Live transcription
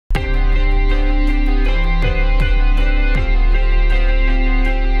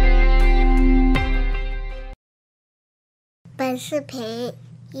短视频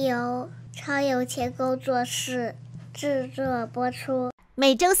由超有钱工作室制作播出，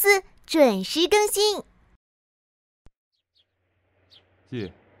每周四准时更新。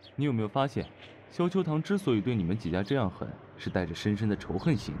姐，你有没有发现，萧秋堂之所以对你们几家这样狠，是带着深深的仇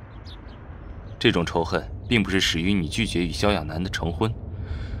恨心。这种仇恨并不是始于你拒绝与萧亚楠的成婚，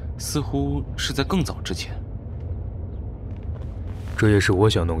似乎是在更早之前。这也是我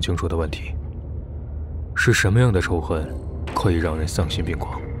想弄清楚的问题：是什么样的仇恨可以让人丧心病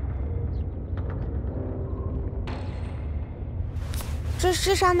狂？这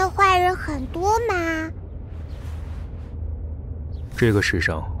世上的坏人很多吗？这个世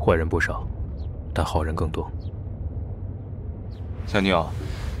上坏人不少，但好人更多。小妞，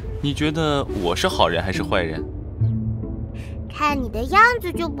你觉得我是好人还是坏人？看你的样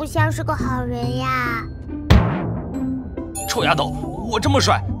子就不像是个好人呀。臭丫头，我这么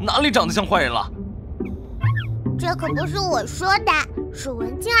帅，哪里长得像坏人了？这可不是我说的，是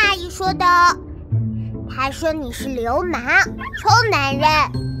文静阿姨说的。她说你是流氓、臭男人。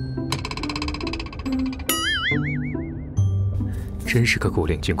真是个古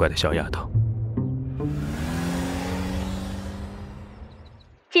灵精怪的小丫头。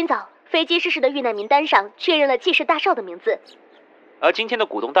今早飞机失事的遇难名单上确认了纪氏大少的名字，而今天的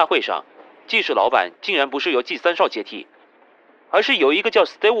股东大会上，纪氏老板竟然不是由纪三少接替，而是由一个叫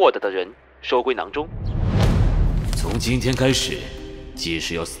vowed 的人收归囊中。从今天开始，纪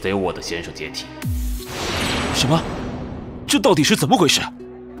氏由 vowed 先生接替。什么？这到底是怎么回事？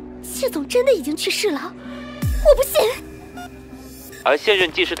谢总真的已经去世了？我不信！而现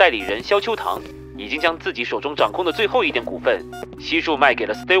任纪氏代理人萧秋堂已经将自己手中掌控的最后一点股份悉数卖给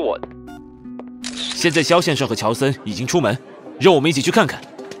了 vowed。现在萧先生和乔森已经出门，让我们一起去看看。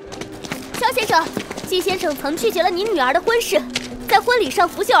萧先生，纪先生曾拒绝了您女儿的婚事，在婚礼上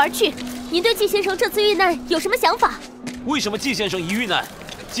拂袖而去。您对纪先生这次遇难有什么想法？为什么纪先生一遇难，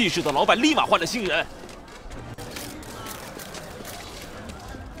纪氏的老板立马换了新人？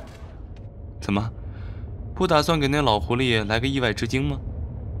怎么，不打算给那老狐狸来个意外之惊吗？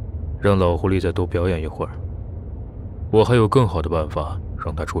让老狐狸再多表演一会儿，我还有更好的办法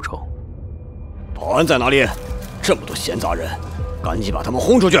让他出丑。保安在哪里？这么多闲杂人，赶紧把他们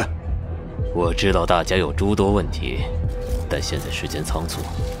轰出去！我知道大家有诸多问题，但现在时间仓促，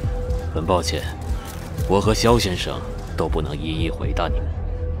很抱歉，我和萧先生都不能一一回答你们。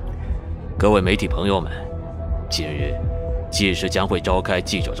各位媒体朋友们，近日纪氏将会召开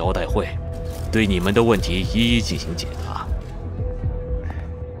记者招待会，对你们的问题一一进行解答。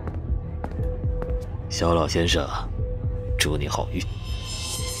萧老先生，祝你好运。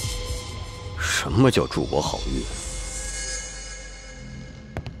什么叫祝我好运？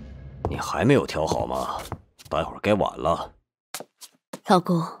你还没有调好吗？待会儿该晚了。老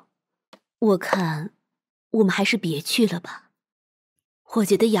公，我看我们还是别去了吧。我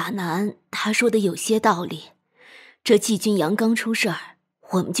觉得亚楠他说的有些道理。这季君阳刚出事儿，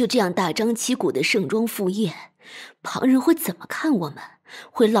我们就这样大张旗鼓的盛装赴宴，旁人会怎么看我们？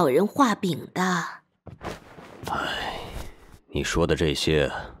会落人话柄的。唉，你说的这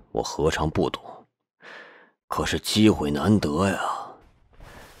些我何尝不懂，可是机会难得呀。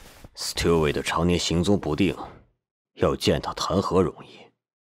Stewart 常年行踪不定，要见他谈何容易？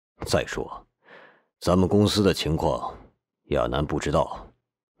再说，咱们公司的情况，亚楠不知道，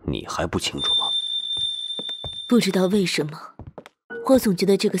你还不清楚吗？不知道为什么，我总觉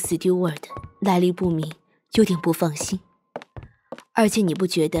得这个 Stewart 来历不明，有点不放心。而且你不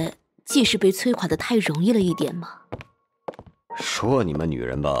觉得纪氏被摧垮的太容易了一点吗？说你们女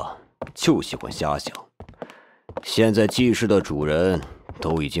人吧，就喜欢瞎想。现在纪氏的主人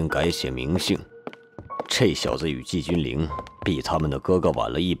都已经改写名姓，这小子与季君灵比他们的哥哥晚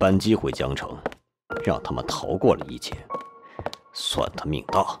了一班机回江城，让他们逃过了一劫，算他命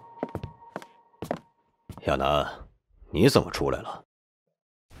大。亚楠，你怎么出来了？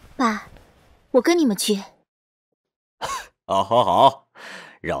爸，我跟你们去。好好好，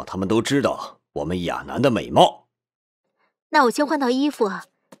让他们都知道我们亚楠的美貌。那我先换套衣服，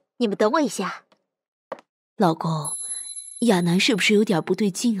你们等我一下。老公，亚楠是不是有点不对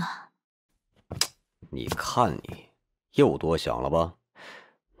劲啊？你看你，又多想了吧？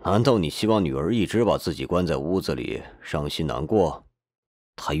难道你希望女儿一直把自己关在屋子里伤心难过？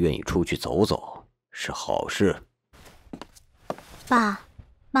她愿意出去走走是好事。爸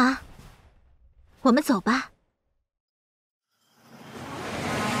妈，我们走吧。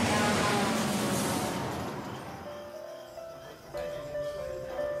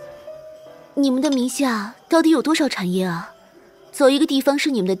你们的名下到底有多少产业啊？走一个地方是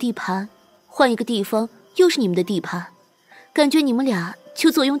你们的地盘，换一个地方又是你们的地盘，感觉你们俩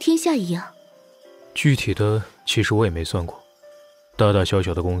就坐拥天下一样。具体的其实我也没算过。大大小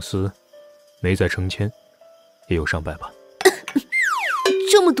小的公司，没在成千，也有上百吧。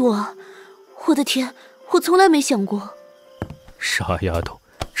这么多，我的天，我从来没想过。傻丫头，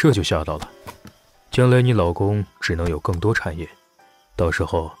这就吓到了。将来你老公只能有更多产业，到时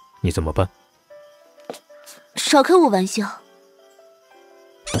候你怎么办？少开我玩笑。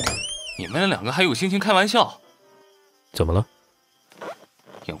你们两个还有心情开玩笑？怎么了？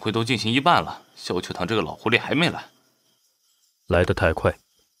宴会都进行一半了，小球堂这个老狐狸还没来。来得太快，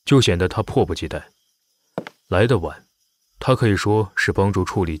就显得他迫不及待；来得晚，他可以说是帮助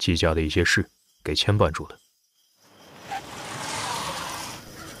处理季家的一些事，给牵绊住了。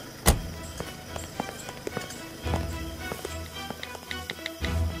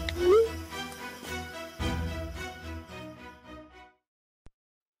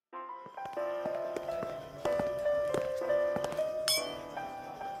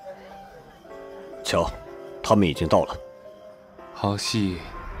瞧，他们已经到了。好戏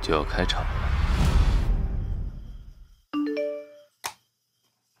就要开场了。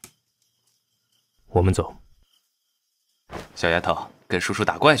我们走。小丫头，跟叔叔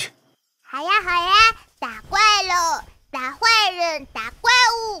打怪去。好呀好呀，打怪喽，打坏人，打怪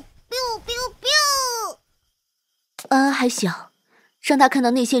物 ，biu biu biu。安安还小，让他看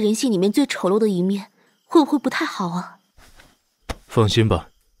到那些人性里面最丑陋的一面，会不会不太好啊？放心吧，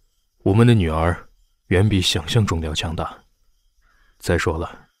我们的女儿远比想象中的要强大。再说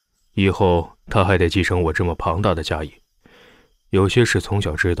了，以后她还得继承我这么庞大的家业，有些事从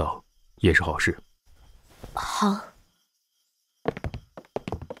小知道也是好事。好。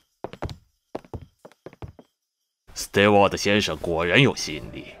vowed 先生果然有吸引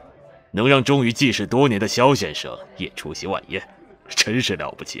力，能让忠于记事多年的萧先生也出席晚宴，真是了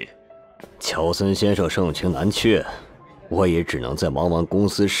不起。乔森先生盛情难却，我也只能在忙完公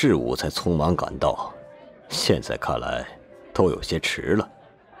司事务才匆忙赶到，现在看来都有些迟了。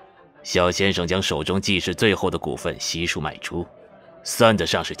萧先生将手中记事最后的股份悉数卖出，算得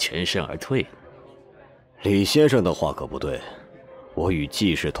上是全身而退了。李先生的话可不对，我与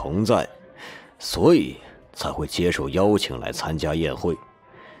季氏同在，所以才会接受邀请来参加宴会。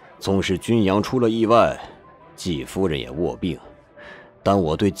纵使君阳出了意外，季夫人也卧病，但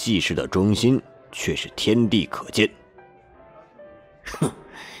我对季氏的忠心却是天地可见。哼，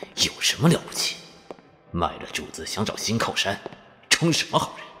有什么了不起？卖了主子想找新靠山，充什么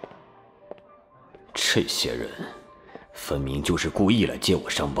好人？这些人分明就是故意来揭我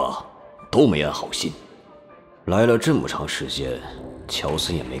伤疤，都没安好心。来了这么长时间，乔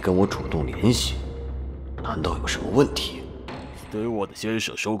森也没跟我主动联系，难道有什么问题？vowed先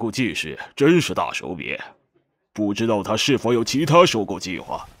生收购季氏真是大手笔，不知道他是否有其他收购计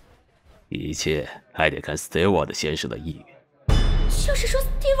划。一切还得看 vowed先生的意愿。就是说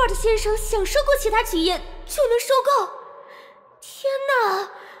vowed先生想收购其他企业就能收购？天哪，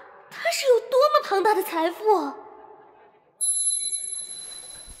他是有多么庞大的财富？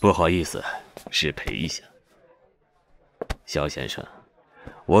不好意思，失陪一下。萧先生，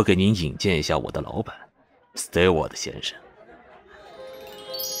我给您引荐一下我的老板 vowed先生。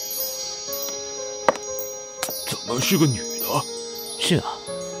怎么是个女的？是啊，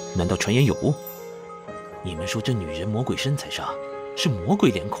难道传言有误？你们说这女人魔鬼身材上是魔鬼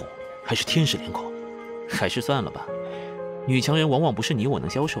脸孔还是天使脸孔？还是算了吧，女强人往往不是你我能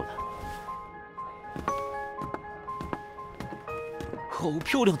销售的。好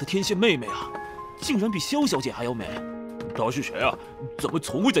漂亮的天仙妹妹啊，竟然比萧小姐还要美。她是谁啊？怎么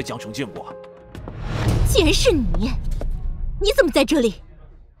从未在江城见过？竟然是你！你怎么在这里？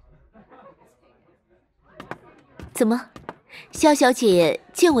怎么，萧小姐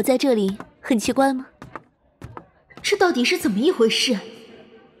见我在这里很奇怪吗？这到底是怎么一回事？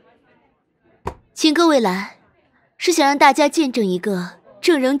请各位来，是想让大家见证一个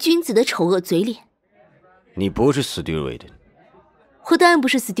正人君子的丑恶嘴脸。你不是 steward？ 我当然不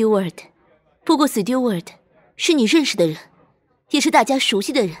是 steward， 不过 steward 是你认识的人，也是大家熟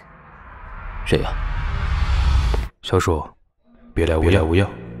悉的人。谁呀？小鼠，别来无恙。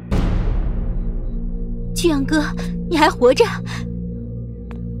巨阳哥，你还活着？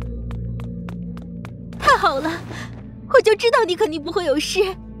太好了，我就知道你肯定不会有事。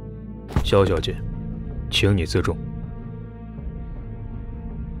萧小姐，请你自重。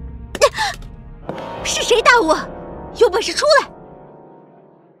是谁打我？有本事出来！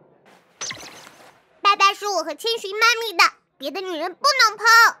爸爸说我和千寻妈咪的，别的女人不能碰。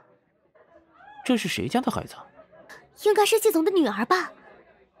这是谁家的孩子？应该是季总的女儿吧？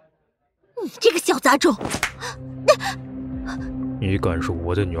你这个小杂种！你敢说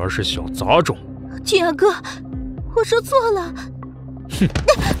我的女儿是小杂种？巨阳哥，我说错了。哼，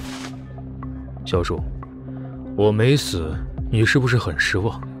小鼠，我没死你是不是很失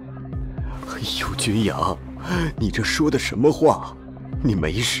望？哎呦，君阳，你这说的什么话？你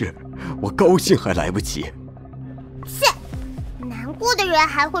没事，我高兴还来不及。切，难过的人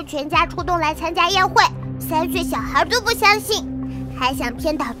还会全家出动来参加宴会，3岁小孩都不相信，还想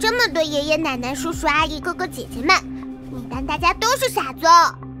骗倒这么多爷爷奶奶、叔叔阿姨、哥哥姐姐们，你当大家都是傻子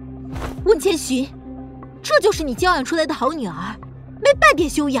哦？温千寻，这就是你教养出来的好女儿，没半点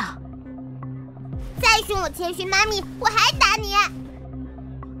修养。再训我千寻妈咪，我还打你！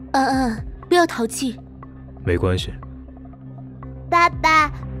不要淘气。没关系。爸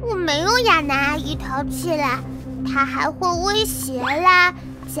爸，我没有亚楠阿姨淘气啦，她还会威胁啦、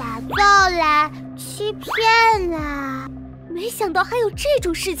假造啦、欺骗啦。没想到还有这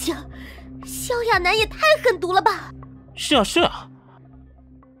种事情，萧亚楠也太狠毒了吧！是啊，是啊。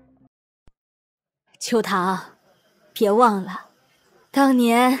秋堂，别忘了，当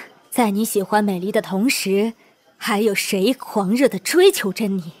年在你喜欢美丽的同时，还有谁狂热的追求着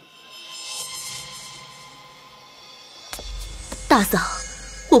你？大嫂，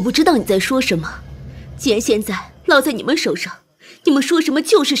我不知道你在说什么。既然现在落在你们手上，你们说什么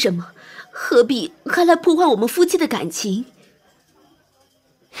就是什么，何必还来破坏我们夫妻的感情？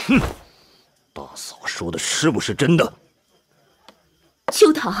哼，大嫂说的是不是真的？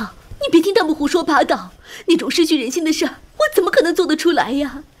秋堂，你别听他们胡说八道，那种失去人性的事儿，我怎么可能做得出来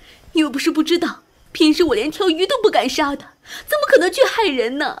呀？你又不是不知道，平时我连条鱼都不敢杀的，怎么可能去害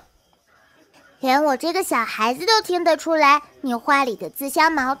人呢？连我这个小孩子都听得出来，你话里的自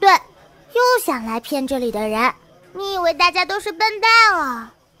相矛盾，又想来骗这里的人。你以为大家都是笨蛋哦？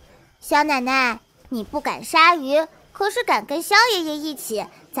小奶奶，你不敢杀鱼，可是敢跟萧爷爷一起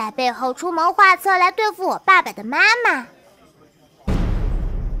在背后出谋划策来对付我爸爸的妈妈。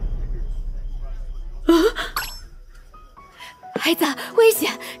孩子，危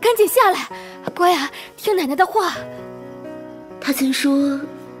险，赶紧下来，乖啊，听奶奶的话。他曾说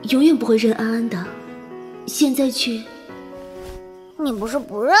永远不会认安安的，现在却……你不是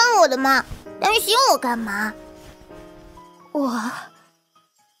不认我的吗？担心我干嘛？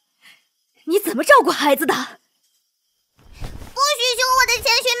你怎么照顾孩子的？不许凶我的千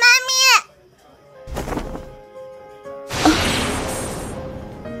寻妈咪！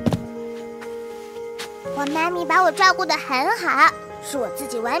我妈咪把我照顾得很好，是我自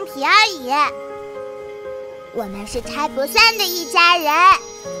己顽皮而已。我们是拆不散的一家人。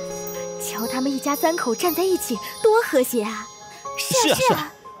瞧他们一家3口站在一起，多和谐啊！是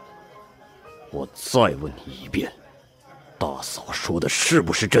啊。我再问你一遍，大嫂说的是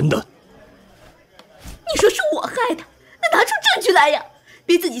不是真的？你说是我害的，那拿出证据来呀！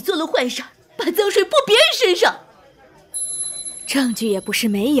别自己做了坏事，把脏水泼别人身上。证据也不是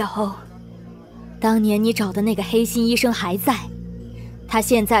没有。当年你找的那个黑心医生还在，他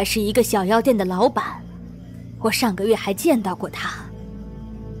现在是一个小药店的老板，我上个月还见到过他。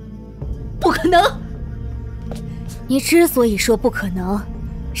不可能！你之所以说不可能，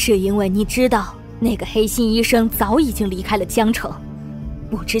是因为你知道那个黑心医生早已经离开了江城，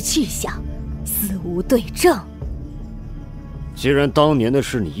不知去向，死无对证。既然当年的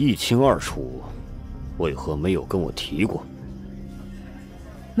事你一清二楚，为何没有跟我提过？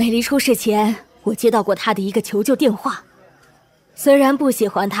美丽出事前，我接到过他的一个求救电话，虽然不喜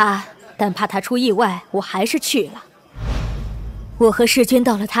欢他，但怕他出意外，我还是去了。我和世君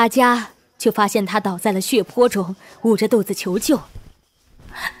到了他家，就发现他倒在了血泊中，捂着肚子求救。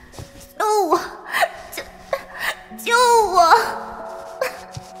救我！救我！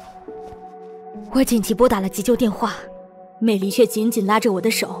我紧急拨打了急救电话，美丽却紧紧拉着我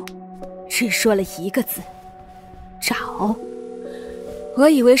的手，只说了一个字：找。我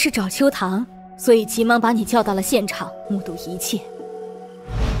以为是找秋堂，所以急忙把你叫到了现场，目睹一切。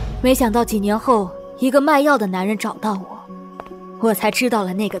没想到几年后，一个卖药的男人找到我，我才知道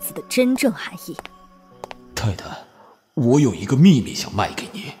了那个字的真正含义。太太，我有一个秘密想卖给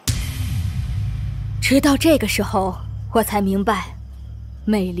你。直到这个时候，我才明白，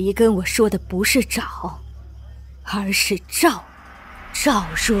美离跟我说的不是找，而是赵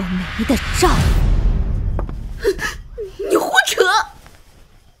若梅的赵。你胡扯！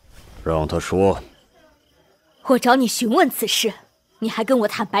让他说。我找你询问此事，你还跟我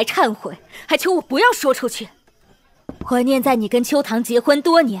坦白忏悔，还求我不要说出去。我念在你跟秋堂结婚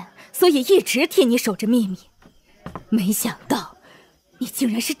多年，所以一直替你守着秘密。没想到，你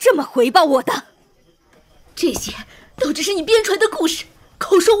竟然是这么回报我的。这些都只是你编出来的故事，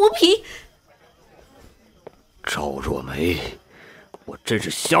口说无凭。赵若梅，我真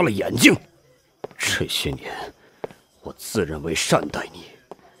是瞎了眼睛。这些年，我自认为善待你，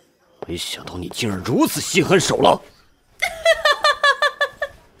没想到你竟然如此心狠手辣。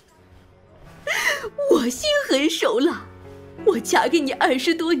我心狠手辣，我嫁给你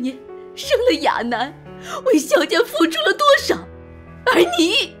20多年，生了亚楠，为萧家付出了多少？而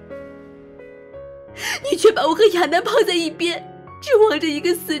你却把我和亚楠抛在一边，指望着一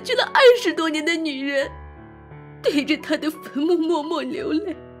个死去了20多年的女人，对着她的坟墓默默流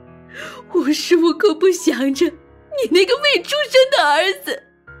泪，无时无刻不想着你那个未出生的儿子。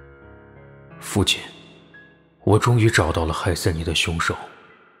父亲，我终于找到了害死你的凶手。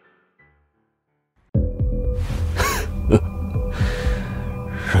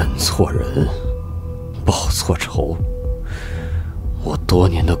认错人，报错仇，我多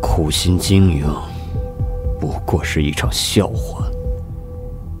年的苦心经营，不过是一场笑话。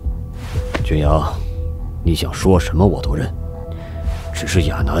君阳，你想说什么我都认，只是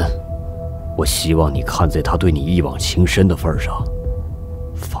亚楠，我希望你看在他对你一往情深的份上，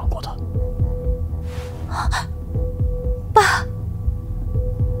放过他。爸，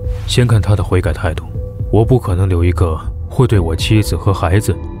先看他的悔改态度，我不可能留一个会对我妻子和孩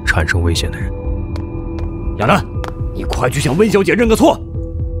子产生危险的人。亚楠，你快去向温小姐认个错。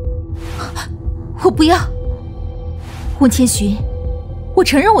我不要。温千寻，我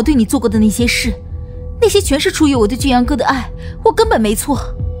承认我对你做过的那些事，那些全是出于我对俊阳哥的爱，我根本没错。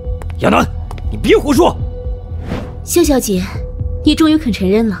亚楠，你别胡说。萧小姐，你终于肯承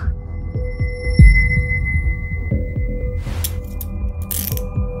认了。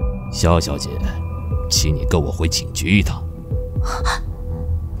萧小姐，请你跟我回警局一趟。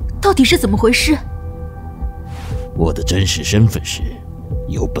到底是怎么回事？我的真实身份是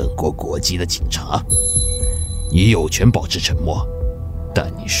有本国国籍的警察，你有权保持沉默，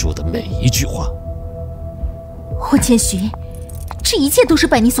但你说的每一句话，温千寻，这一切都是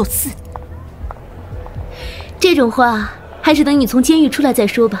拜你所赐。这种话还是等你从监狱出来再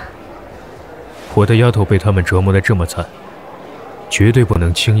说吧。我的丫头被他们折磨得这么惨，绝对不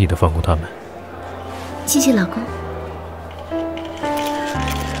能轻易地放过他们。谢谢老公。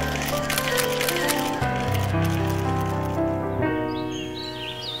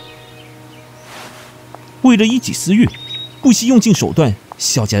为了一己私欲，不惜用尽手段，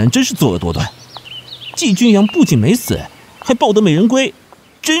萧家人真是作恶多端。季君阳不仅没死，还抱得美人归，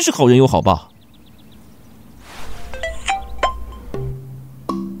真是好人有好报。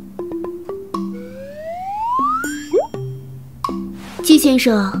季先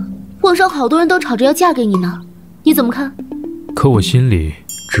生，网上好多人都吵着要嫁给你呢，你怎么看？可我心里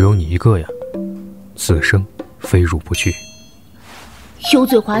只有你一个呀，此生非汝不娶。油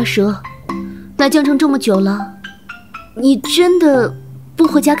嘴滑舌，来江城这么久了，你真的不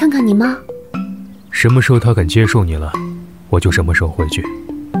回家看看你妈？什么时候他肯接受你了，我就什么时候回去。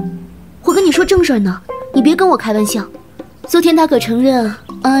我跟你说正事儿呢，你别跟我开玩笑。昨天他可承认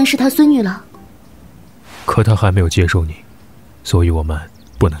安安是他孙女了。可他还没有接受你，所以我们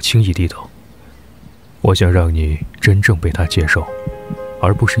不能轻易低头。我想让你真正被他接受，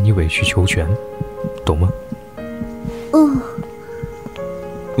而不是你委曲求全，懂吗？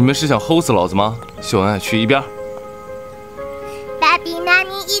你们是想齁死老子吗？秀恩爱去一边。芭比那你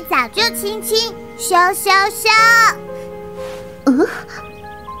一早就亲亲，羞羞羞。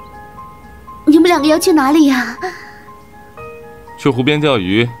你们两个要去哪里呀？去湖边钓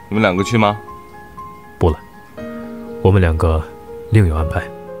鱼，你们两个去吗？不了，我们两个另有安排。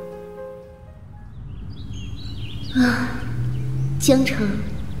江城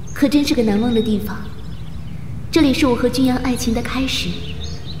可真是个难忘的地方，这里是我和君阳爱情的开始。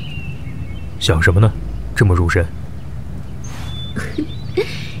想什么呢？这么入神。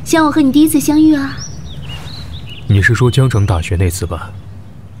想我和你第一次相遇啊。你是说江城大学那次吧？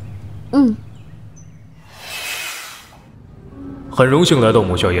很荣幸来到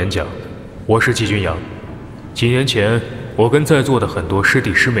母校演讲，我是季君阳。几年前，我跟在座的很多师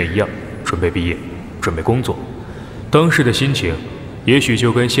弟师妹一样，准备毕业，准备工作。当时的心情，也许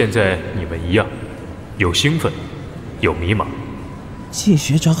就跟现在你们一样，有兴奋，有迷茫。季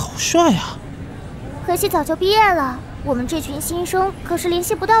学长好帅啊！可惜早就毕业了，我们这群新生可是联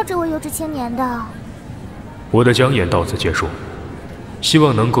系不到这位优质青年的。我的讲演到此结束，希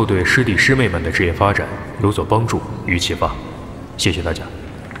望能够对师弟师妹们的职业发展有所帮助与启发。谢谢大家。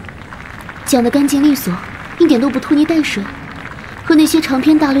讲得干净利索，一点都不拖泥带水，和那些长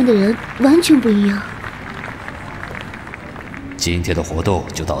篇大论的人完全不一样。今天的活动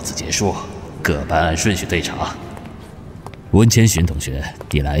就到此结束，各班按顺序对茶。温千寻同学，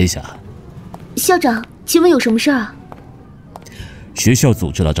你来一下。校长，请问有什么事啊？学校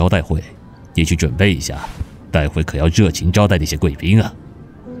组织了招待会，你去准备一下，待会可要热情招待那些贵宾啊。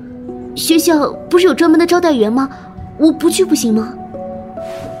学校不是有专门的招待员吗？我不去不行吗？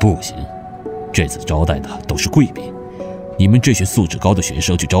不行，这次招待的都是贵宾，你们这些素质高的学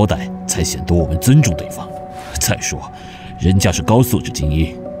生去招待，才显得我们尊重对方。再说，人家是高素质精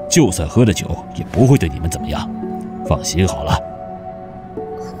英，就算喝了酒也不会对你们怎么样，放心好了。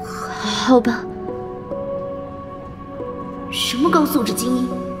好吧。什么高素质精英？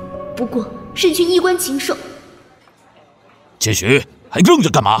不过是一群衣冠禽兽。千寻，还愣着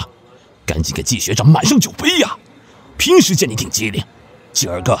干嘛？赶紧给季学长满上酒杯呀！平时见你挺机灵，今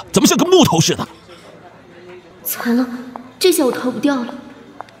儿个怎么像个木头似的？惨了，这下我逃不掉了。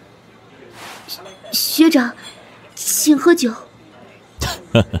学长，请喝酒。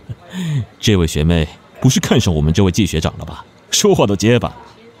这位学妹不是看上我们这位季学长了吧？说话都结巴。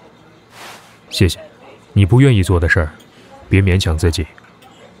谢谢，你不愿意做的事儿，别勉强自己，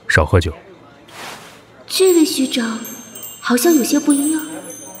少喝酒。这位学长好像有些不一样。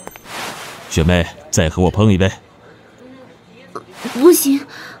学妹，再和我碰一杯。不行，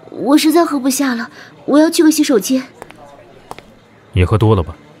我实在喝不下了，我要去个洗手间。你喝多了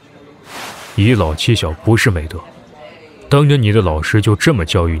吧？以老欺小不是美德。当年你的老师就这么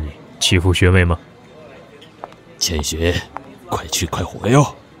教育你，欺负学妹吗？千寻，快去快回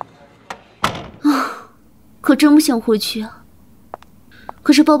哟！可真不想回去啊。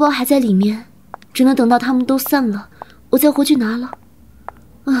可是包包还在里面，只能等到他们都散了，我再回去拿了。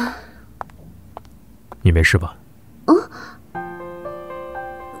你没事吧？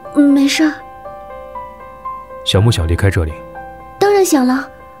没事儿。想不想离开这里？当然想了。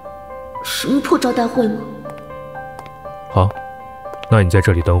什么破招待会吗？好，那你在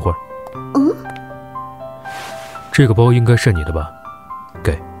这里等会儿。这个包应该是你的吧？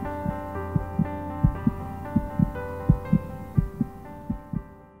给。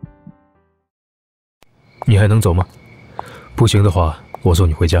你还能走吗？不行的话，我送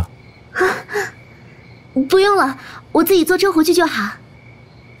你回家。不用了，我自己坐车回去就好。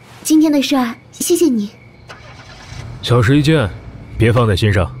今天的事儿，谢谢你。小事一件，别放在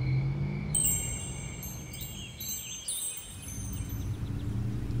心上。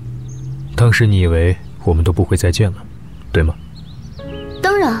当时你以为我们都不会再见了，对吗？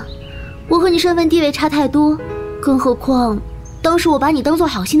当然，我和你身份地位差太多，更何况当时我把你当做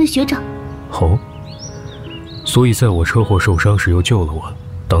好心的学长。哦，所以在我车祸受伤时又救了我，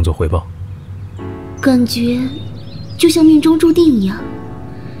当做回报。感觉就像命中注定一样。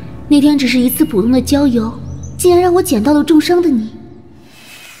那天只是一次普通的郊游，竟然让我捡到了重伤的你。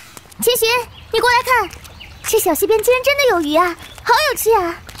千寻，你过来看，这小溪边竟然真的有鱼啊，好有趣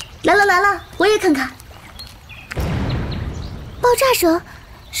啊！来了来了，我也看看。爆炸声，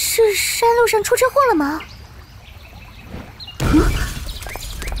是山路上出车祸了吗？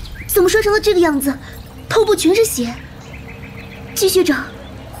怎么摔成了这个样子？头部全是血。季学长，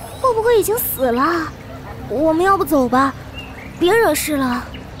会不会已经死了？我们要不走吧，别惹事了。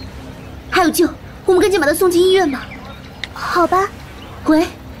还有救，我们赶紧把他送进医院吧。好吧。喂，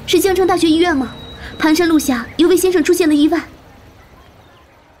是江城大学医院吗？盘山路下有位先生出现了意外。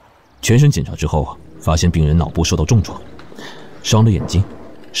全身检查之后，发现病人脑部受到重创，伤了眼睛，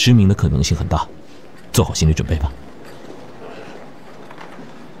失明的可能性很大，做好心理准备吧。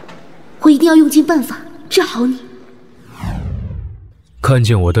我一定要用尽办法治好你。看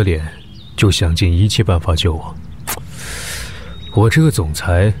见我的脸，就想尽一切办法救我。我这个总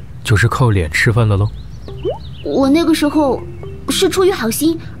裁就是靠脸吃饭了喽。我那个时候是出于好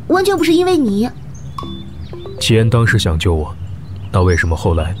心，完全不是因为你。既然当时想救我，那为什么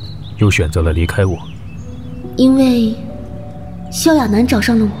后来又选择了离开我？因为萧亚楠找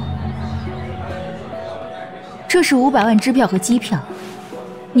上了我。这是500万支票和机票，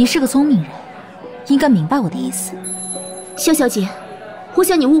你是个聪明人，应该明白我的意思。萧小姐，我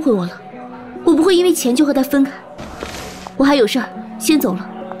想你误会我了，我不会因为钱就和他分开。我还有事儿，先走了。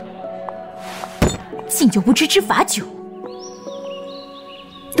敬酒不吃吃罚酒。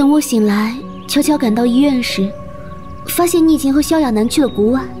等我醒来，悄悄赶到医院时，发现你已经和萧亚楠去了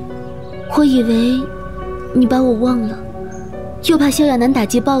国外。我以为你把我忘了，又怕萧亚楠打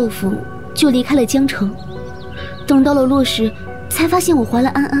击报复，就离开了江城。等到了落时，才发现我怀了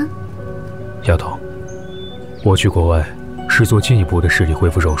安安。丫头，我去国外是做进一步的视力恢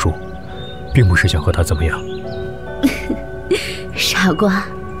复手术，并不是想和他怎么样。傻瓜，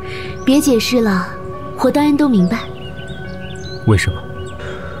别解释了，我当然都明白。为什么？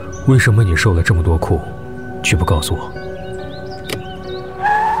为什么你受了这么多苦，却不告诉我？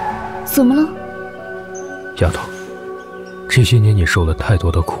怎么了？丫头，这些年你受了太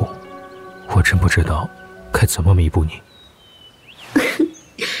多的苦，我真不知道该怎么弥补你。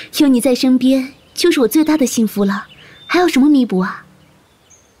有你在身边，就是我最大的幸福了，还要什么弥补啊？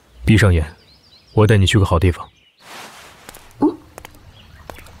闭上眼，我带你去个好地方。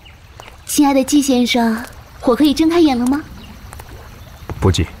亲爱的季先生，我可以睁开眼了吗？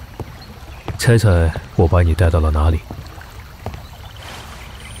不急，猜猜我把你带到了哪里？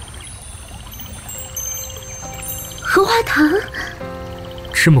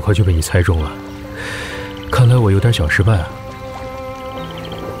这么快就被你猜中了，看来我有点小失败啊。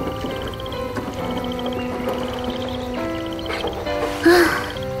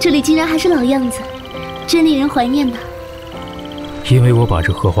这里竟然还是老样子，真令人怀念呢。因为我把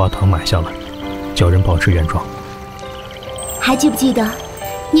这荷花糖买下了，叫人保持原状。还记不记得，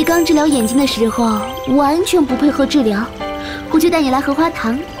你刚治疗眼睛的时候，完全不配合治疗，我就带你来荷花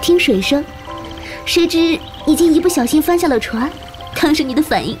塘听水声，谁知已经一不小心翻下了船，当时你的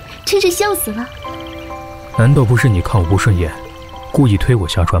反应真是笑死了。难道不是你看我不顺眼，故意推我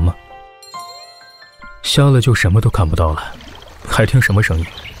下船吗？瞎了就什么都看不到了，还听什么声音？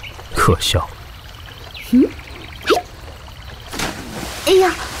可笑。哎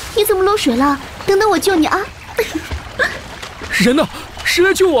呀，你怎么漏水了？等等我救你啊！人呢？谁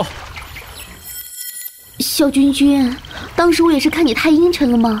来救我？小君君，当时我也是看你太阴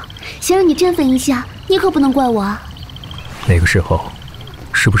沉了嘛，想让你振奋一下，你可不能怪我啊。那个时候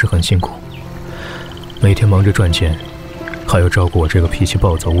是不是很辛苦？每天忙着赚钱，还要照顾我这个脾气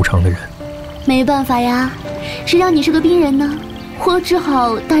暴躁无常的人。没办法呀，谁让你是个病人呢？我只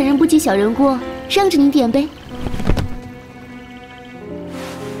好大人不计小人过，让着你点呗。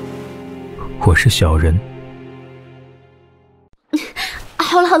我是小人。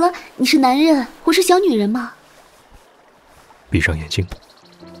好了好了，你是男人，我是小女人嘛。闭上眼睛。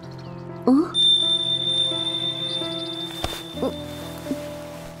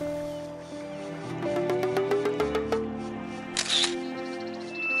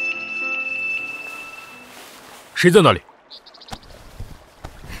谁在那里？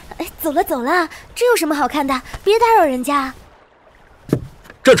哎，走了走了，这有什么好看的？别打扰人家。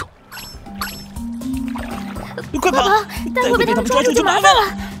站住！快跑！待会被他们抓住就麻烦了。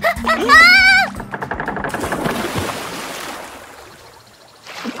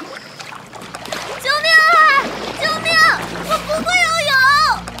救命啊！救命！我不会游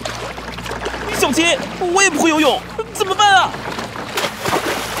泳。小杰，我也不会游泳，怎么办啊？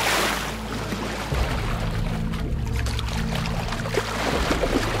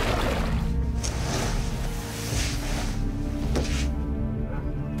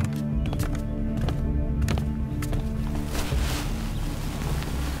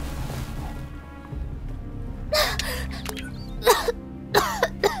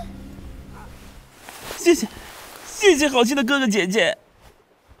谢谢好心的哥哥姐姐。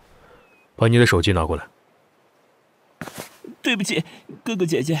把你的手机拿过来。对不起，哥哥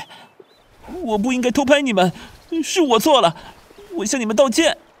姐姐，我不应该偷拍你们，是我错了，我向你们道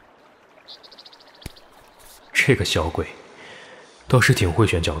歉。这个小鬼倒是挺会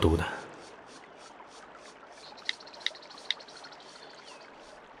选角度的。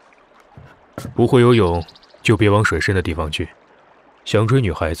不会游泳就别往水深的地方去，想追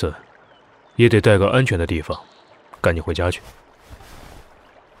女孩子也得带个安全的地方。赶紧回家去。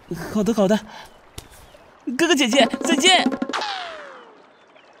好的好的，哥哥姐姐再见。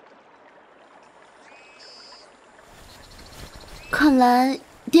看来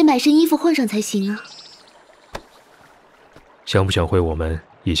得买身衣服换上才行啊。想不想回我们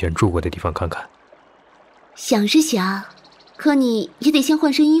以前住过的地方看看？想是想，可你也得先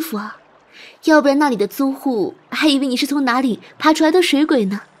换身衣服啊，要不然那里的租户还以为你是从哪里爬出来的水鬼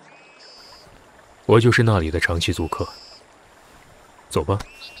呢。我就是那里的长期租客。走吧，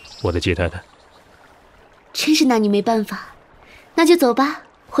我的季太太。真是拿你没办法，那就走吧，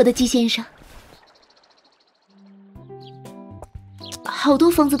我的季先生。好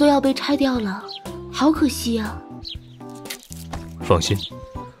多房子都要被拆掉了，好可惜啊。放心，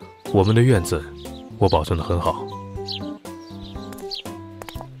我们的院子我保存得很好。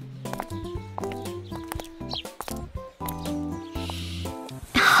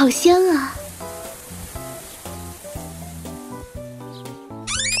好香啊！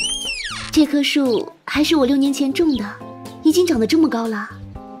这棵树还是我6年前种的，已经长得这么高了。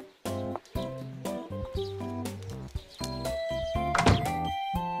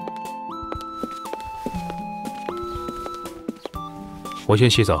我先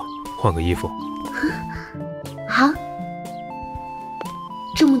洗澡，换个衣服。好，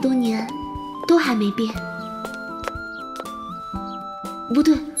这么多年都还没变。不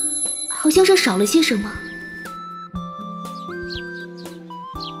对，好像是少了些什么。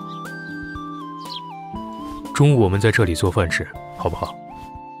中午我们在这里做饭吃，好不好？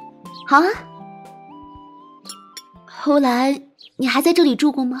好啊。后来你还在这里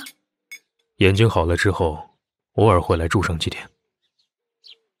住过吗？眼睛好了之后，偶尔会来住上几天。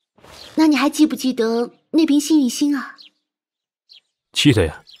那你还记不记得那瓶幸运星啊？记得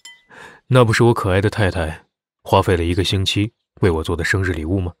呀，那不是我可爱的太太花费了1个星期为我做的生日礼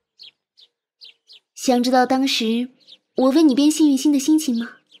物吗？想知道当时我为你编幸运星的心情吗？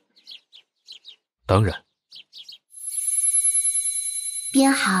当然。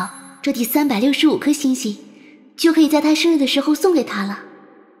编好，这第365颗星星，就可以在他生日的时候送给他了。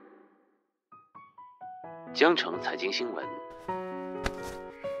江城财经新闻，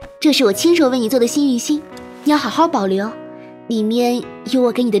这是我亲手为你做的幸运星，你要好好保留，里面有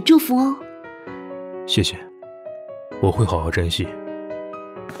我给你的祝福哦。谢谢，我会好好珍惜。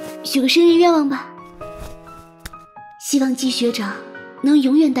许个生日愿望吧，希望季学长能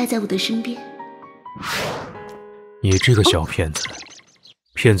永远待在我的身边。你这个小骗子，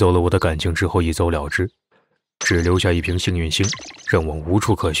骗走了我的感情之后一走了之，只留下一瓶幸运星，让我无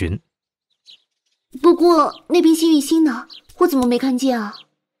处可寻。不过那瓶幸运星呢？我怎么没看见啊？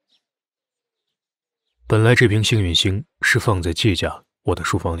本来这瓶幸运星是放在季家我的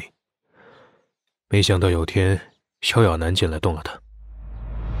书房里，没想到有天萧亚楠进来动了它。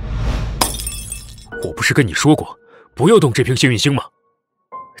我不是跟你说过不要动这瓶幸运星吗？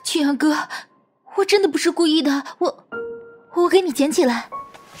俊阳哥，我真的不是故意的，我给你捡起来。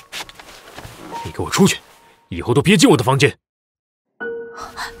你给我出去，以后都别进我的房间。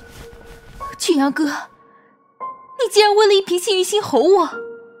俊阳哥，你竟然为了一瓶幸运星吼我，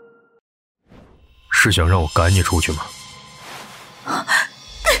是想让我赶你出去吗？我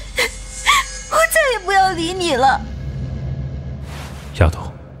再也不要理你了。丫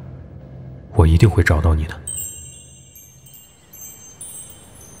头，我一定会找到你的。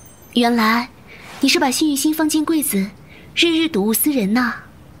原来你是把幸运星放进柜子，日日睹物思人呐。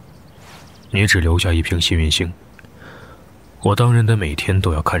你只留下一瓶幸运星，我当然得每天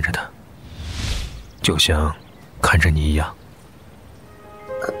都要看着它，就像看着你一样。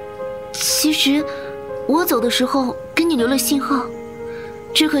其实我走的时候给你留了信号，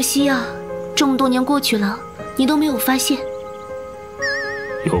只可惜啊，这么多年过去了，你都没有发现。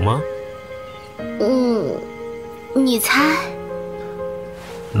有吗？你猜？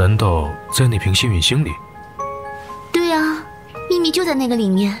难道在那瓶幸运星里？对啊，秘密就在那个里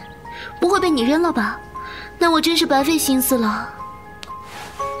面，不会被你扔了吧？那我真是白费心思了。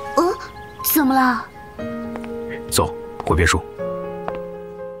怎么了？走，回别墅。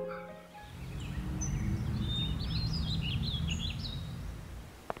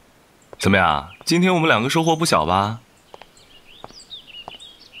怎么样？今天我们两个收获不小吧？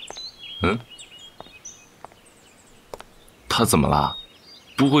他怎么了？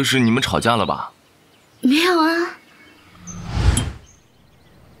不会是你们吵架了吧？没有啊。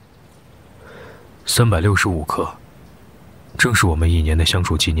365颗，正是我们1年的相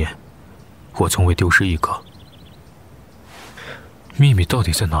处纪念，我从未丢失一颗。秘密到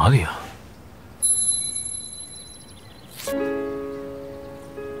底在哪里啊？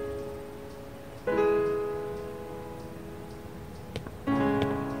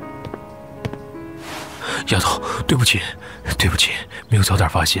丫头，对不起，对不起，没有早点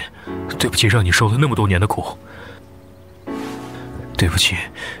发现，对不起，让你受了那么多年的苦，对不起，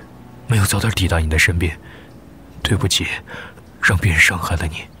没有早点抵达你的身边，对不起，让别人伤害了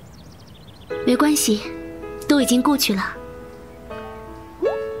你。没关系，都已经过去了。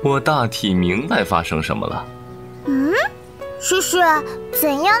我大体明白发生什么了。诗诗，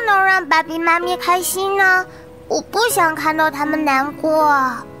怎样能让爸比妈咪开心呢？我不想看到他们难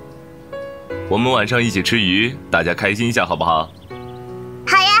过。我们晚上一起吃鱼，大家开心一下好不好？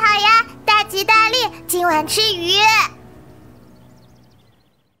好呀好呀，大吉大利，今晚吃鱼。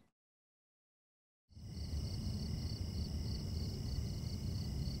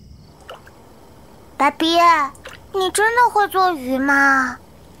爸比，你真的会做鱼吗？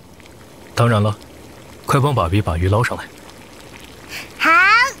当然了，快帮爸比把鱼捞上来。好。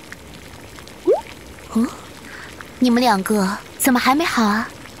你们两个怎么还没好啊？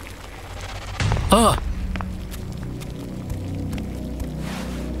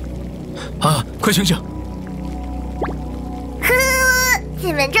快醒醒！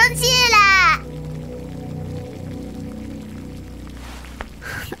你们中气啦！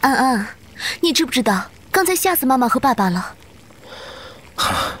安安，你知不知道刚才吓死妈妈和爸爸了？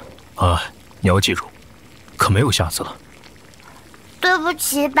你要记住，可没有下次了。对不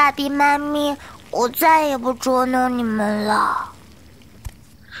起，爸比妈咪，我再也不捉弄你们了。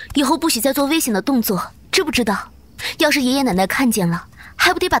以后不许再做危险的动作，知不知道？要是爷爷奶奶看见了，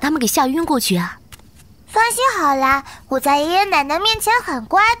还不得把他们给吓晕过去啊？放心好啦，我在爷爷奶奶面前很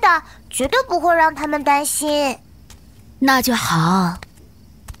乖的，绝对不会让他们担心。那就好。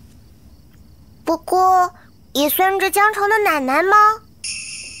不过，也算着江城的奶奶吗？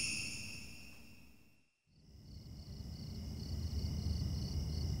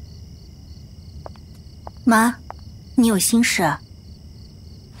妈，你有心事？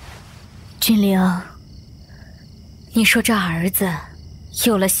君灵，你说这儿子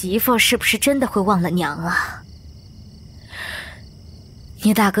有了媳妇，是不是真的会忘了娘啊？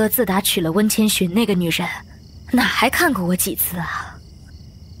你大哥自打娶了温千寻那个女人，哪还看过我几次啊？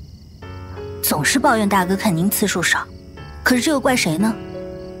总是抱怨大哥看您次数少，可是这又怪谁呢？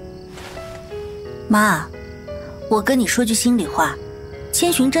妈，我跟你说句心里话，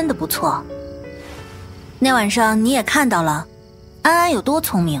千寻真的不错。那晚上你也看到了，安安有多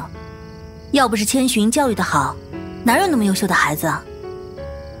聪明，要不是千寻教育的好，哪有那么优秀的孩子啊？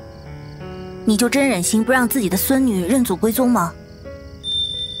你就真忍心不让自己的孙女认祖归宗吗？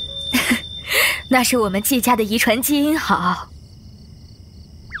那是我们季家的遗传基因好。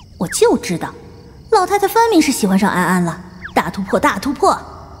我就知道，老太太分明是喜欢上安安了，大突破大突破。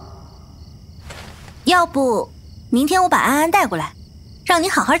要不明天我把安安带过来，让你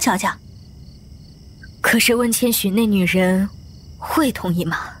好好瞧瞧。可是温千寻那女人会同意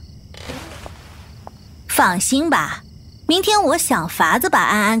吗？放心吧，明天我想法子把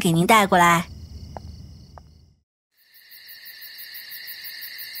安安给您带过来。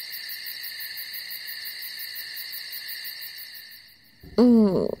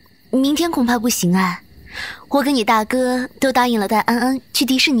明天恐怕不行啊，我跟你大哥都答应了带安安去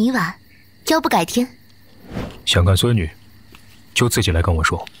迪士尼玩，要不改天？想看孙女，就自己来跟我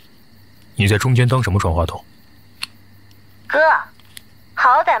说。你在中间当什么双话筒？哥，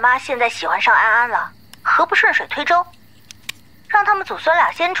好歹妈现在喜欢上安安了，何不顺水推舟，让他们祖孙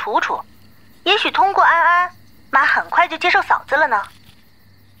俩先处处，也许通过安安，妈很快就接受嫂子了呢。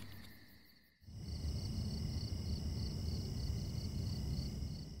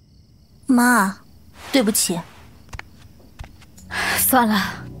妈，对不起。算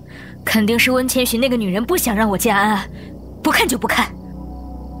了，肯定是温千寻那个女人不想让我见安安，不看就不看。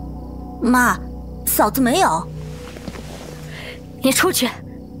妈，嫂子没有。你出去，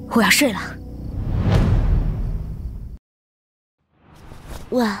我要睡了。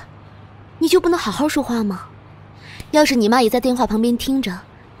喂，你就不能好好说话吗？要是你妈也在电话旁边听着，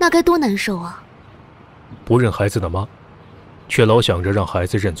那该多难受啊！不认孩子的妈，却老想着让孩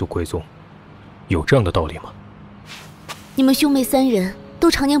子认祖归宗，有这样的道理吗？你们兄妹三人都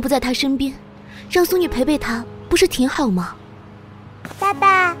常年不在她身边，让孙女陪陪她，不是挺好吗？爸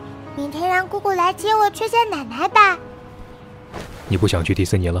爸，明天让姑姑来接我去见奶奶吧。你不想去迪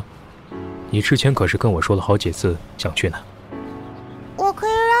士尼了？你之前可是跟我说了好几次想去呢。我可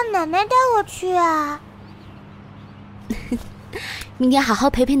以让奶奶带我去啊。明天好好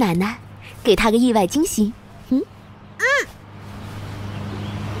陪陪奶奶，给她个意外惊喜。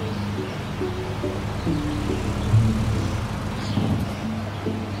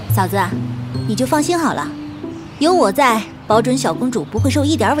嫂子，你就放心好了，有我在，保准小公主不会受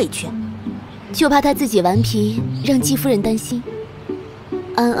一点委屈。就怕她自己顽皮，让季夫人担心。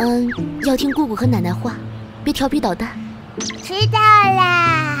安安要听姑姑和奶奶话，别调皮捣蛋。知道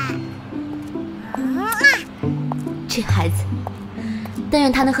啦。这孩子，但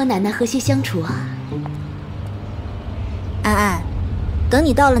愿他能和奶奶和谐相处啊。安安，等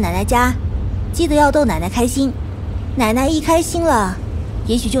你到了奶奶家，记得要逗奶奶开心。奶奶一开心了，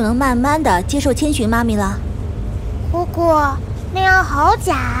也许就能慢慢的接受千寻妈咪了。姑姑，那样好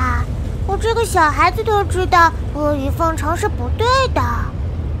假啊！我这个小孩子都知道阿谀奉承是不对的。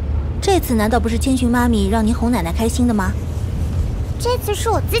这次难道不是千寻妈咪让你哄奶奶开心的吗？这次是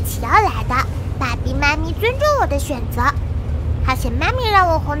我自己要来的，爸比妈咪尊重我的选择。而且妈咪让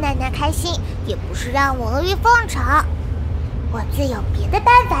我哄奶奶开心，也不是让我阿谀奉承。我自有别的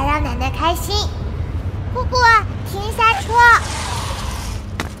办法让奶奶开心。姑姑，停一下车。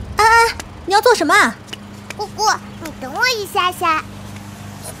安安，你要做什么啊？姑姑，你等我一下下。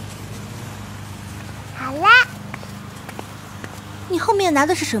好啦。你后面拿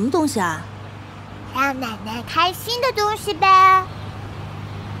的是什么东西啊？让奶奶开心的东西呗。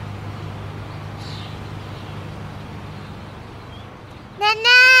奶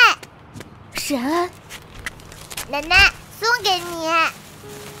奶，神，奶奶送给你。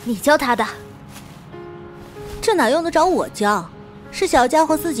你教他的？这哪用得着我教？是小家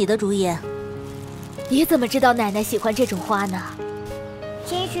伙自己的主意。你怎么知道奶奶喜欢这种花呢？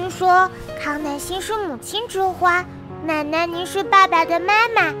千寻说，康乃馨是母亲之花，奶奶您是爸爸的妈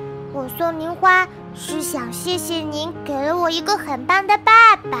妈，我送您花是想谢谢您给了我一个很棒的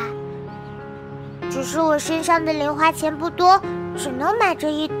爸爸。只是我身上的零花钱不多，只能买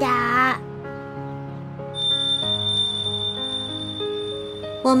这一点儿。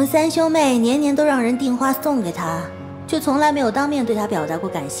我们三兄妹年年都让人订花送给他，却从来没有当面对他表达过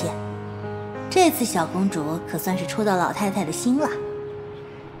感谢。这次小公主可算是戳到老太太的心了。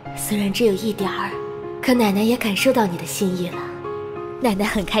虽然只有一点儿，可奶奶也感受到你的心意了。奶奶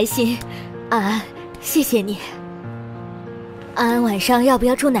很开心，安安，谢谢你。安安晚上要不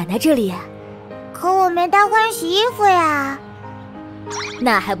要住奶奶这里？可我没带换洗衣服呀。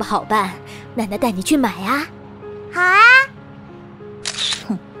那还不好办，奶奶带你去买啊。好啊。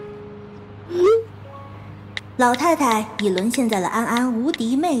哼。老太太已沦陷在了安安无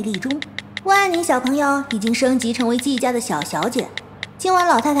敌魅力中。万宁小朋友已经升级成为季家的小小姐，今晚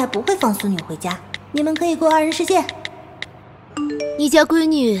老太太不会放孙女回家，你们可以过二人世界。你家闺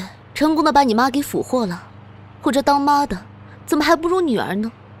女成功的把你妈给俘获了，我这当妈的怎么还不如女儿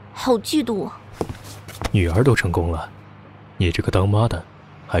呢？好嫉妒啊！女儿都成功了，你这个当妈的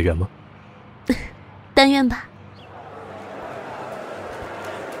还远吗？但愿吧。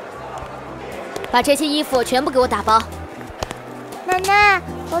把这些衣服全部给我打包。奶奶，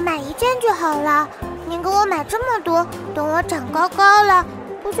我买1件就好了，您给我买这么多，等我长高高了，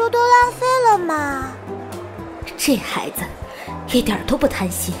不就都浪费了吗？这孩子一点都不贪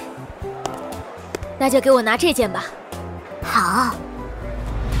心。那就给我拿这件吧。好。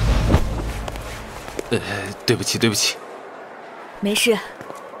对不起，对不起。没事。啊！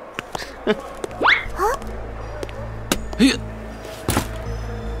哎呀！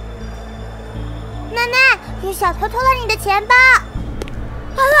奶奶，有小偷偷了你的钱包！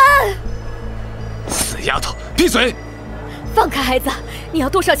死丫头，闭嘴！放开孩子，你要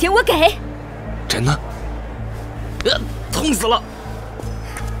多少钱我给。真的？痛死了！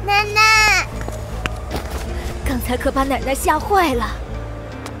奶奶，刚才可把奶奶吓坏了。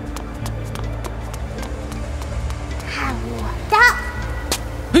看我的！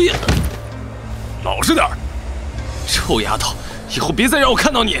哎呀，老实点儿！臭丫头，以后别再让我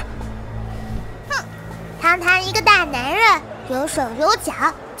看到你！哼，堂堂一个大男人，有手有脚，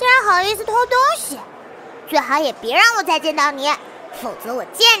竟然好意思偷东西！最好也别让我再见到你，否则我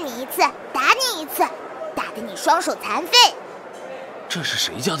见你一次打你一次，打得你双手残废。这是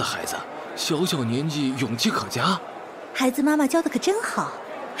谁家的孩子？小小年纪勇气可嘉。孩子妈妈教的可真好。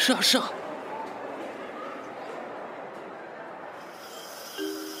是啊，是啊。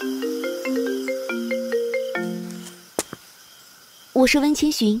我是温千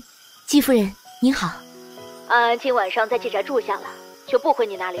寻，季夫人您好。安安今晚上在这宅住下了，就不回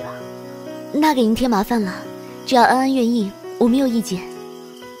你那里了。那给您添麻烦了，只要安安愿意，我没有意见。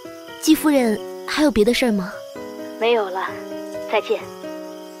季夫人还有别的事儿吗？没有了，再见。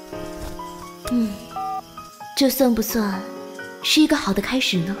这算不算是一个好的开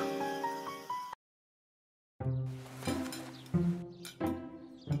始呢？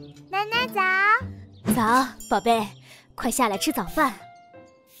奶奶早。早，宝贝，快下来吃早饭。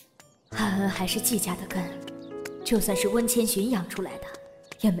安安还是季家的根，就算是温千寻养出来的，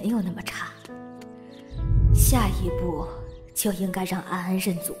也没有那么差。下一步就应该让安安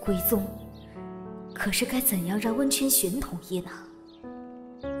认祖归宗，可是该怎样让温千寻同意呢？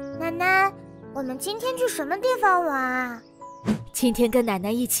奶奶，我们今天去什么地方玩啊？今天跟奶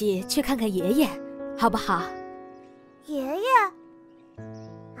奶一起去看看爷爷，好不好？爷爷？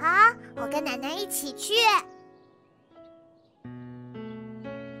好，我跟奶奶一起去。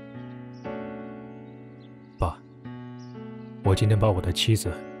爸，我今天把我的妻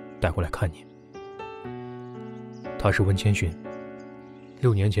子带回来看你。她是温千寻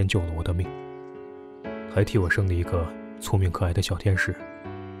，6年前救了我的命，还替我生了一个聪明可爱的小天使。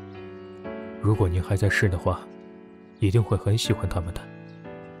如果您还在世的话，一定会很喜欢他们的。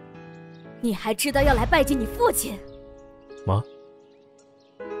你还知道要来拜见你父亲？妈。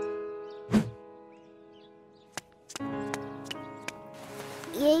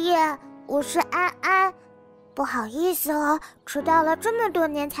爷爷，我是安安，不好意思哦，迟到了这么多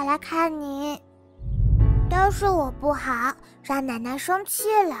年才来看你，都是我不好，让奶奶生气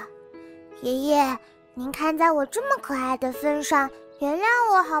了。爷爷，您看在我这么可爱的份上，原谅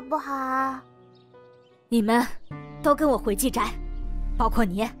我好不好？你们都跟我回季宅，包括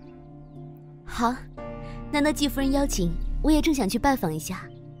你。好，那季夫人邀请，我也正想去拜访一下。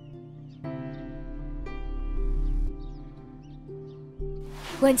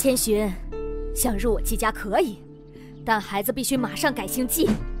温千寻，想入我季家可以，但孩子必须马上改姓季。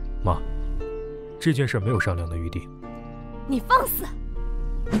妈，这件事没有商量的余地。你放肆！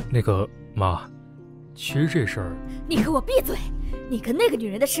那个妈，其实这事儿……你给我闭嘴！你跟那个女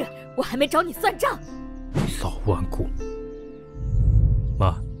人的事，我还没找你算账。老顽固。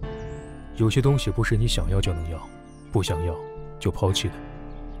妈，有些东西不是你想要就能要，不想要就抛弃的。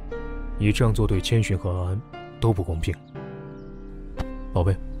你这样做对千寻和安安都不公平。宝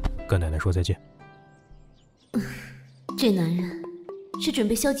贝，跟奶奶说再见。这男人是准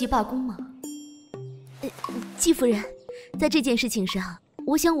备消极罢工吗？季夫人，在这件事情上，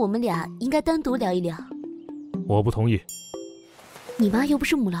我想我们俩应该单独聊一聊。我不同意。你妈又不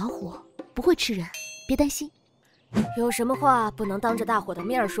是母老虎，不会吃人，别担心。有什么话不能当着大伙的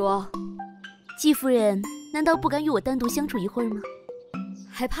面说？季夫人难道不敢与我单独相处一会儿吗？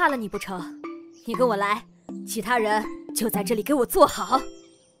还怕了你不成？你跟我来，其他人就在这里给我坐好。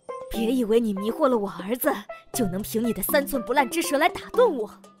别以为你迷惑了我儿子，就能凭你的3寸不烂之舌来打断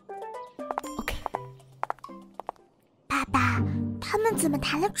我。OK。爸爸，他们怎么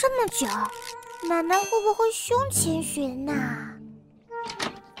谈了这么久？奶奶会不会凶千寻呢？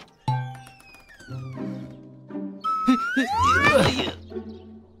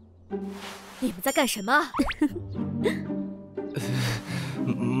你们在干什么？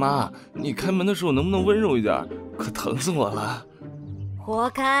妈，你开门的时候能不能温柔一点？可疼死我了！活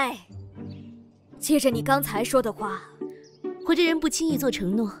该！接着你刚才说的话，活着人不轻易做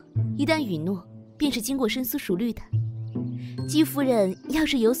承诺，一旦允诺，便是经过深思熟虑的。姬夫人要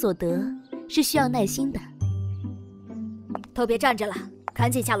是有所得，是需要耐心的。都别站着了，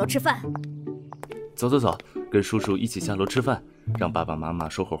赶紧下楼吃饭。走走走，跟叔叔一起下楼吃饭，让爸爸妈妈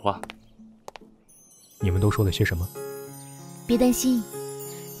说会儿话。你们都说了些什么？别担心，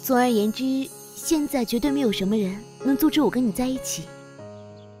总而言之，现在绝对没有什么人能阻止我跟你在一起。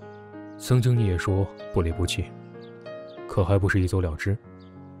曾经你也说不离不弃，可还不是一走了之？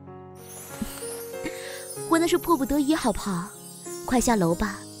我那是迫不得已，好不好？快下楼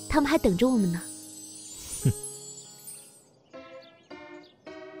吧，他们还等着我们呢。哼。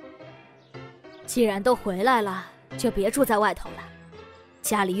既然都回来了，就别住在外头了，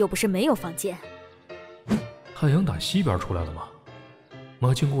家里又不是没有房间。太阳打西边出来了吗？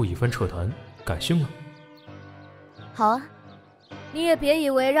妈经过一番彻谈，感性了。好啊。你也别以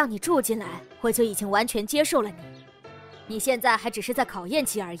为让你住进来，我就已经完全接受了你。你现在还只是在考验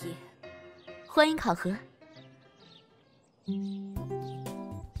期而已。欢迎考核。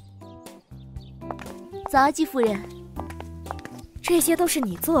早啊，季夫人。这些都是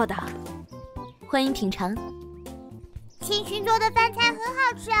你做的。欢迎品尝。千寻做的饭菜很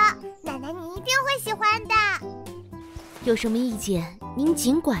好吃，奶奶你一定会喜欢的。有什么意见您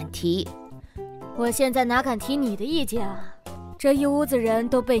尽管提。我现在哪敢提你的意见啊？这一屋子人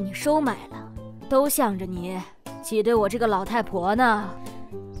都被你收买了，都向着你，挤兑我这个老太婆呢。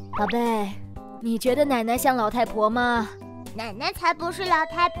宝贝，你觉得奶奶像老太婆吗？奶奶才不是老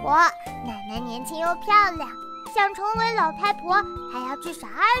太婆，奶奶年轻又漂亮，想成为老太婆还要至少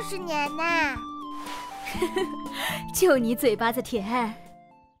20年呢。就你嘴巴子甜。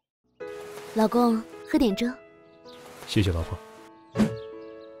老公，喝点粥。谢谢老婆。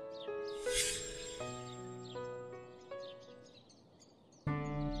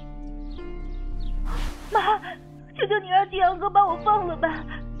妈，求求你让季阳哥把我放了吧，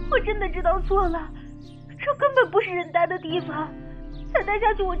我真的知道错了，这根本不是人待的地方，再待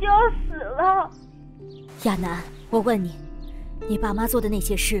下去我就要死了。亚楠，我问你，你爸妈做的那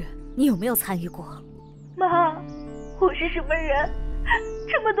些事，你有没有参与过？妈，我是什么人？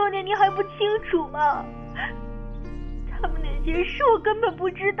这么多年你还不清楚吗？他们那些事我根本不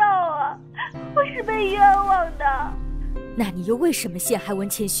知道啊，我是被冤枉的。那你又为什么陷害温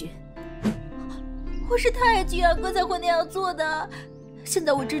千寻？我是太爱季阳哥才会那样做的，现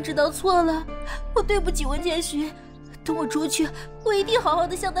在我真知道错了，我对不起温千寻。等我出去，我一定好好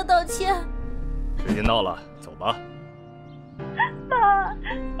的向他道歉。时间到了，走吧。妈，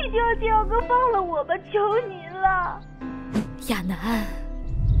你就让季阳哥放了我吧，求您了。亚楠，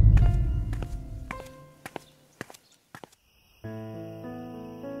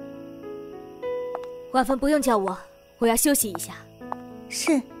晚饭不用叫我，我要休息一下。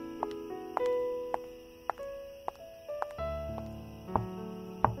是。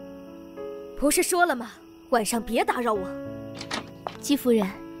不是说了吗？晚上别打扰我。季夫人，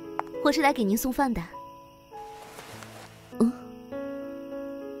我是来给您送饭的。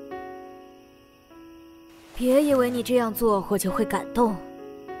别以为你这样做我就会感动。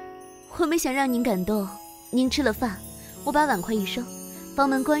我没想让您感动。您吃了饭，我把碗筷一收，房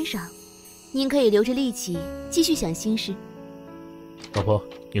门关上，您可以留着力气继续想心事。老婆，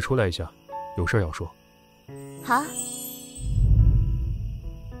你出来一下，有事要说。好。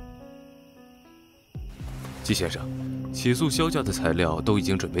季先生，起诉萧家的材料都已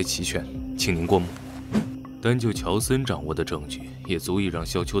经准备齐全，请您过目。单就乔森掌握的证据，也足以让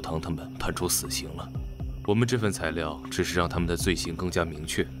萧秋堂他们判处死刑了。我们这份材料只是让他们的罪行更加明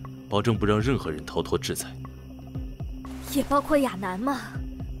确，保证不让任何人逃脱制裁。也包括亚楠吗？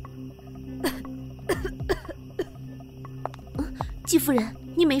季夫人，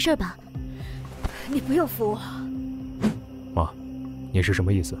你没事吧？你不用扶我。妈，你是什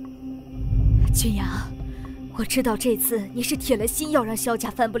么意思？君阳，我知道这次你是铁了心要让萧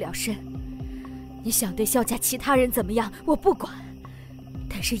家翻不了身，你想对萧家其他人怎么样，我不管。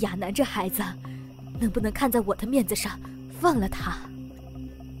但是亚楠这孩子，能不能看在我的面子上放了他？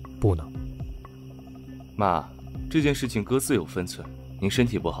不能。妈，这件事情哥自有分寸，您身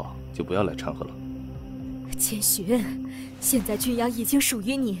体不好就不要来掺和了。千寻，现在君阳已经属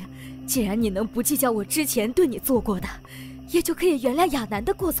于你，既然你能不计较我之前对你做过的，也就可以原谅亚楠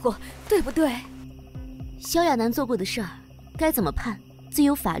的过错，对不对？萧亚楠做过的事儿，该怎么判，自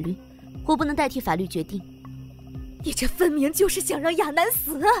有法律，我不能代替法律决定。你这分明就是想让亚楠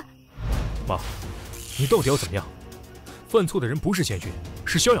死啊！妈，你到底要怎么样？犯错的人不是千寻，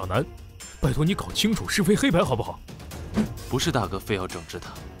是萧亚楠，拜托你搞清楚是非黑白好不好？不是大哥非要整治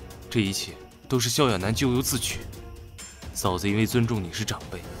他，这一切都是萧亚楠咎由自取。嫂子因为尊重你是长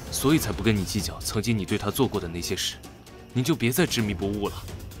辈，所以才不跟你计较曾经你对她做过的那些事，您就别再执迷不悟了。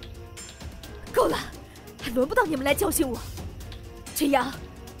够了，还轮不到你们来教训我。君阳，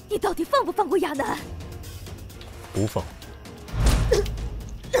你到底放不放过亚楠？不放。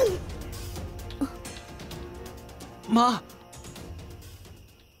妈。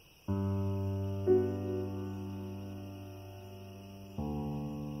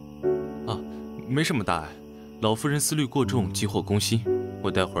啊，没什么大碍，老夫人思虑过重，急火攻心，我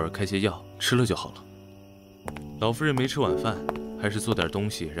待会儿开些药吃了就好了。老夫人没吃晚饭，还是做点东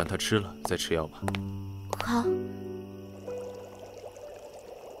西让她吃了再吃药吧。好。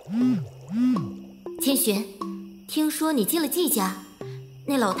千寻，听说你进了季家，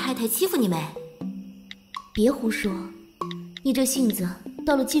那老太太欺负你没？别胡说，你这性子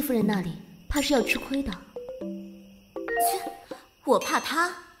到了季夫人那里，怕是要吃亏的。切，我怕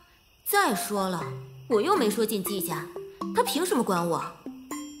她？再说了，我又没说进季家，她凭什么管我？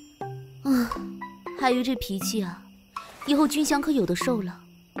还有这脾气啊，以后君香可有的受了。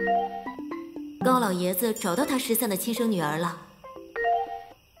高老爷子找到他失散的亲生女儿了。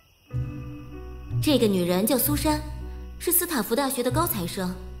这个女人叫苏珊，是斯坦福大学的高材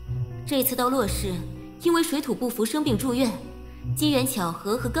生。这次到洛市，因为水土不服生病住院，机缘巧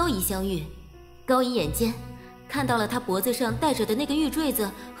合和高姨相遇。高姨眼尖，看到了她脖子上戴着的那个玉坠子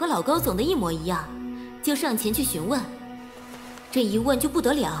和老高总的一模一样，就上前去询问。这一问就不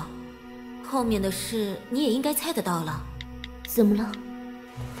得了，后面的事你也应该猜得到了。怎么了？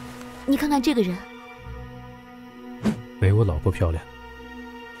你看看这个人，没我老婆漂亮。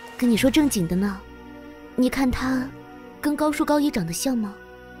跟你说正经的呢，你看他跟高叔高姨长得像吗？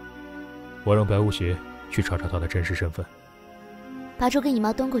我让白无邪去查查他的真实身份。把粥给你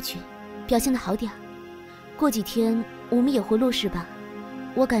妈端过去，表现得好点。过几天我们也回洛市吧，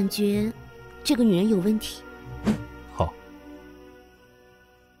我感觉这个女人有问题。好。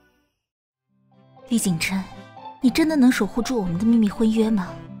厉景琛，你真的能守护住我们的秘密婚约吗？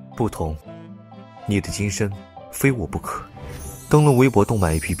不同，你的今生非我不可。登录微博动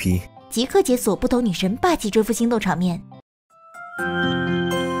漫 APP， 即刻解锁不同女神霸气追夫心动场面。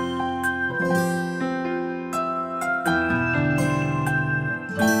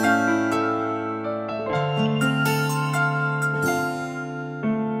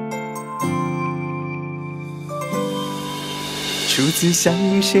初次相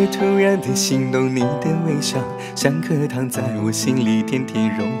遇时突然的心动，你的微笑像颗糖，在我心里甜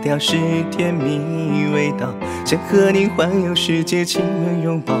甜融掉，是甜蜜味道。想和你环游世界，亲吻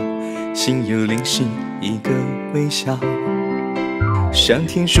拥抱，心有灵犀一个微笑。上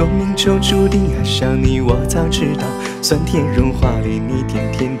天说命中注定爱上你，我早知道。酸甜融化里你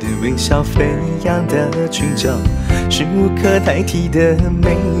甜甜的微笑，飞扬的裙角是无可代替的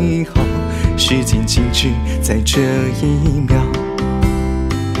美好。时间静止在这一秒，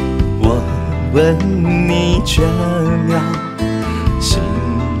我问你这秒，像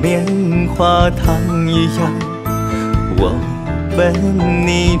棉花糖一样。我问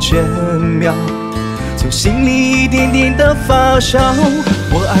你这秒，从心里一点点的发烧。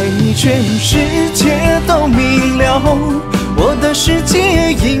我爱你，全世界都明了，我的世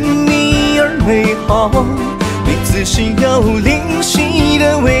界因你而美好。你自信又灵犀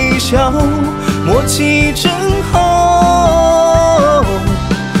的微笑，默契真好。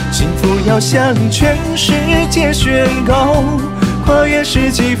幸福要向全世界宣告，跨越世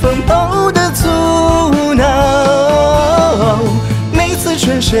纪风暴的阻挠。每次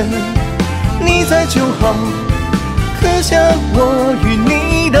转身，你在就好，刻下我与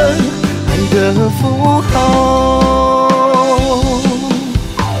你的爱的符号。